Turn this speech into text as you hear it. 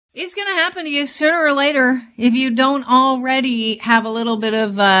It's going to happen to you sooner or later if you don't already have a little bit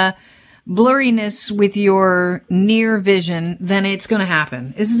of blurriness with your near vision. Then it's going to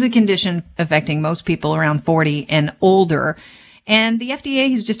happen. This is a condition affecting most people around 40 and older. And the FDA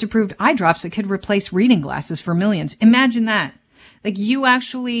has just approved eye drops that could replace reading glasses for millions. Imagine that. Like, you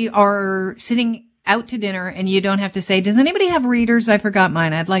actually are sitting out to dinner and you don't have to say, does anybody have readers? I forgot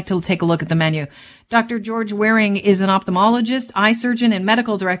mine. I'd like to take a look at the menu. Dr. George Waring is an ophthalmologist, eye surgeon, and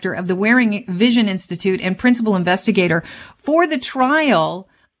medical director of the Waring Vision Institute and principal investigator for the trial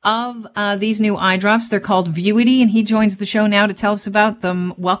of these new eye drops. They're called Vuity, and he joins the show now to tell us about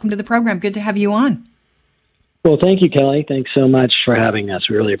them. Welcome to the program. Good to have you on. Well, thank you, Kelly. Thanks so much for having us.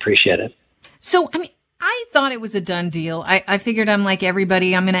 We really appreciate it. So, I thought it was a done deal. I figured I'm like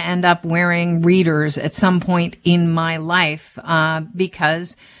everybody. I'm going to end up wearing readers at some point in my life,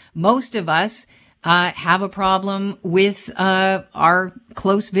 because most of us, have a problem with, our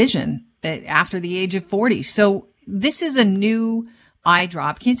close vision after the age of 40. So this is a new eye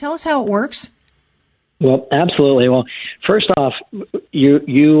drop. Can you tell us how it works? Well, absolutely. Well, first off,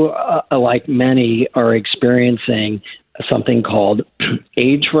 you like many, are experiencing something called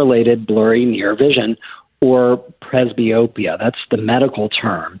age-related blurry near vision, or presbyopia. That's the medical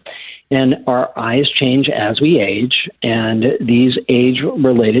term. And our eyes change as we age, and these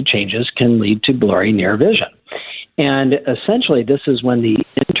age-related changes can lead to blurry near vision. And essentially, this is when the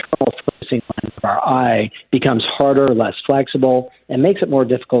internal focusing lens of our eye becomes harder, less flexible, and makes it more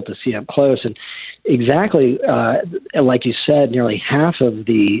difficult to see up close. And exactly, like you said, nearly half of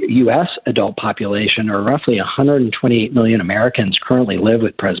the U.S. adult population, or roughly 128 million Americans, currently live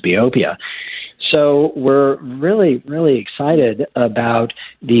with presbyopia. So we're really, really excited about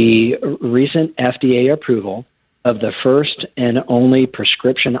the recent FDA approval of the first and only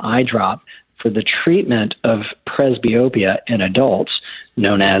prescription eye drop for the treatment of presbyopia in adults,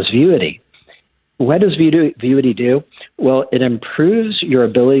 known as Vuity. What does Vuity do? Well, it improves your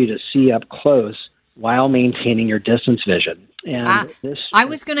ability to see up close while maintaining your distance vision. And I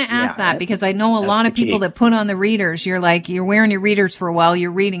was going to ask that because I know a lot of people that put on the readers. You're wearing your readers for a while. You're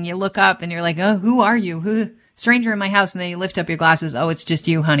reading, you look up and you're like, oh, who are you? Stranger in my house. And then you lift up your glasses. Oh, it's just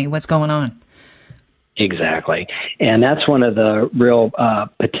you, honey. What's going on? Exactly. And that's one of the real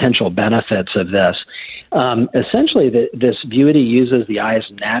potential benefits of this. Essentially, this Vuity uses the eye's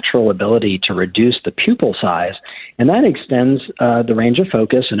natural ability to reduce the pupil size, and that extends the range of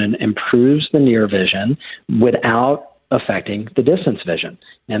focus and improves the near vision without affecting the distance vision.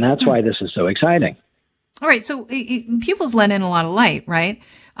 And that's why this is so exciting. All right. So pupils let in a lot of light, right?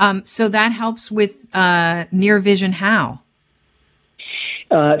 So that helps with near vision. How?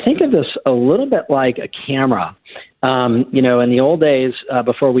 Think of this a little bit like a camera. In the old days,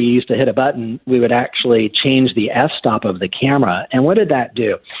 before we used to hit a button, we would actually change the f-stop of the camera. And what did that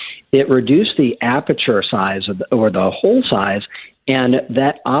do? It reduced the aperture size or the hole size, and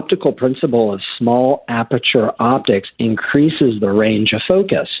that optical principle of small aperture optics increases the range of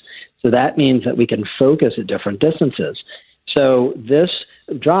focus. So that means that we can focus at different distances. So this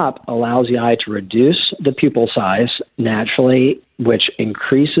drop allows the eye to reduce the pupil size naturally, which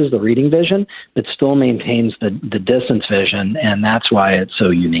increases the reading vision, but still maintains the distance vision, and that's why it's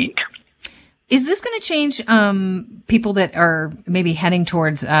so unique. Is this going to change people that are maybe heading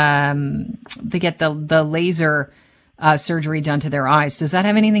towards they get the laser surgery done to their eyes? Does that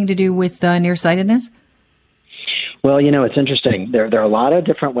have anything to do with nearsightedness? Well, it's interesting. There are a lot of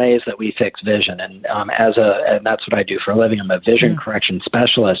different ways that we fix vision, and and that's what I do for a living. I'm a vision correction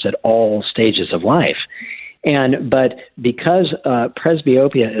specialist at all stages of life. But because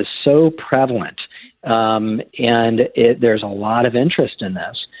presbyopia is so prevalent, there's a lot of interest in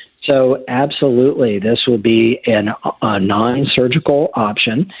this. So absolutely, this will be a non-surgical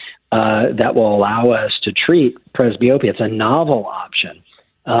option that will allow us to treat presbyopia. It's a novel option.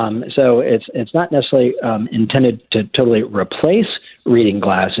 So it's not necessarily intended to totally replace reading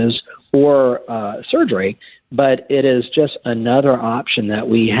glasses or surgery, but it is just another option that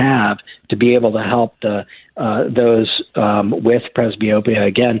we have to be able to help those with presbyopia,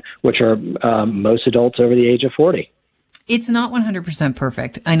 again, which are most adults over the age of 40. It's not 100%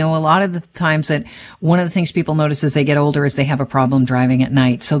 perfect. I know a lot of the times that one of the things people notice as they get older is they have a problem driving at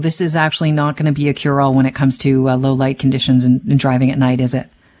night. So this is actually not going to be a cure-all when it comes to low light conditions and driving at night, is it?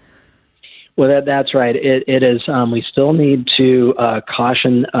 Well, that's right. It is. We still need to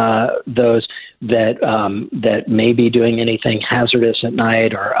caution those that may be doing anything hazardous at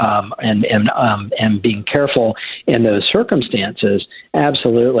night, or and being careful in those circumstances.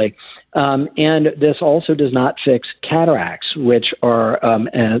 Absolutely. And this also does not fix cataracts, which are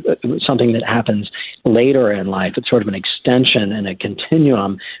something that happens later in life. It's sort of an extension and a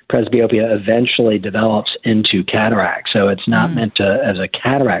continuum. Presbyopia eventually develops into cataract. So it's not meant as a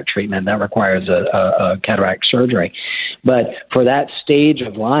cataract treatment. That requires a cataract surgery. But for that stage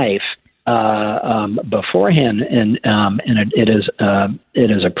of life, beforehand, and it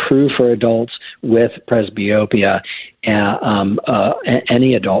is approved for adults with presbyopia,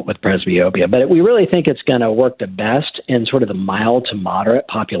 any adult with presbyopia. But we really think it's going to work the best in sort of the mild to moderate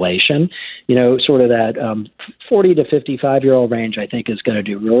population. Sort of that 40 to 55-year-old range, I think, is going to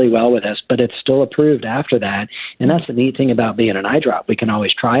do really well with this, but it's still approved after that. And that's the neat thing about being an eye drop. We can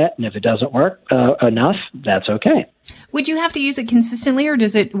always try it, and if it doesn't work enough, that's okay. Would you have to use it consistently, or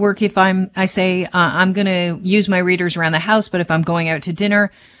does it work if I say I'm going to use my readers around the house, but if I'm going out to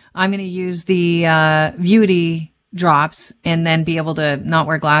dinner, I'm going to use the Vuity drops and then be able to not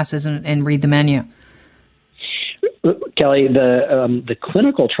wear glasses and read the menu? Kelly, the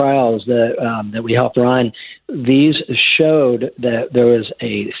clinical trials that we helped run, these showed that there was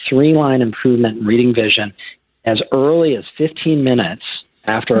a 3-line improvement in reading vision as early as 15 minutes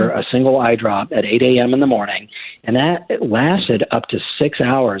after a single eye drop at 8 a.m. in the morning, and that lasted up to 6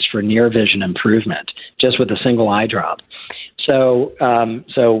 hours for near vision improvement just with a single eye drop. So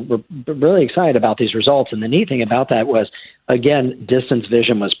we're really excited about these results, and the neat thing about that was, again, distance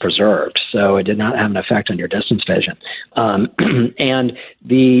vision was preserved, so it did not have an effect on your distance vision, and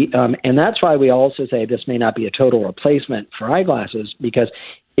that's why we also say this may not be a total replacement for eyeglasses, because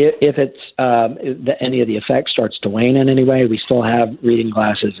if it's any of the effects starts to wane in any way, we still have reading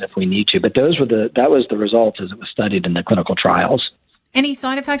glasses if we need to. But that was the results as it was studied in the clinical trials. Any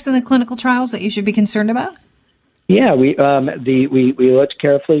side effects in the clinical trials that you should be concerned about? Yeah, we looked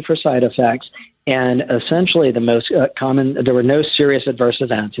carefully for side effects, and essentially the most common. There were no serious adverse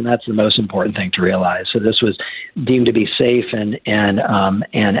events, and that's the most important thing to realize. So this was deemed to be safe and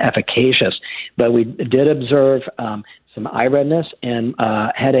efficacious. But we did observe some eye redness and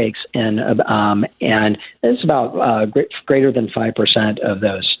headaches, and it's about greater than 5% of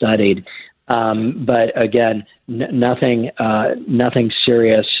those studied. But again, nothing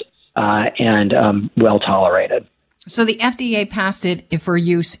serious and well tolerated. So the FDA passed it for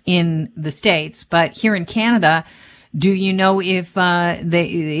use in the States, but here in Canada, do you know if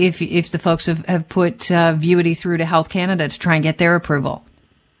the folks have put Vuity through to Health Canada to try and get their approval?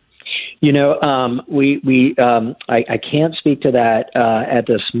 I can't speak to that at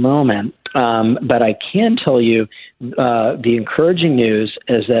this moment, but I can tell you the encouraging news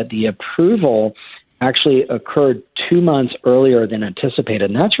is that the approval actually occurred 2 months earlier than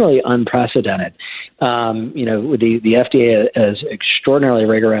anticipated, and that's really unprecedented. The FDA is extraordinarily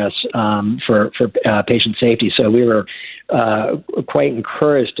rigorous for patient safety, so we were quite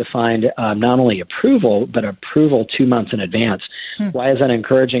encouraged to find not only approval, but approval 2 months in advance. Why is that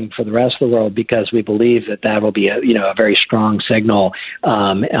encouraging for the rest of the world? Because we believe that will be a very strong signal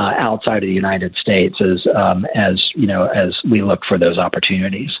outside of the United States as we look for those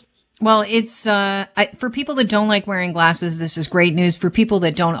opportunities. Well, it's for people that don't like wearing glasses, this is great news. For people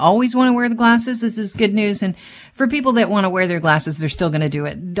that don't always want to wear the glasses, this is good news. And for people that want to wear their glasses, they're still going to do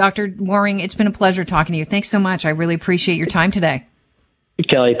it. Dr. Waring, it's been a pleasure talking to you. Thanks so much. I really appreciate your time today.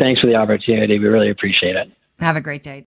 Kelly, thanks for the opportunity. We really appreciate it. Have a great day.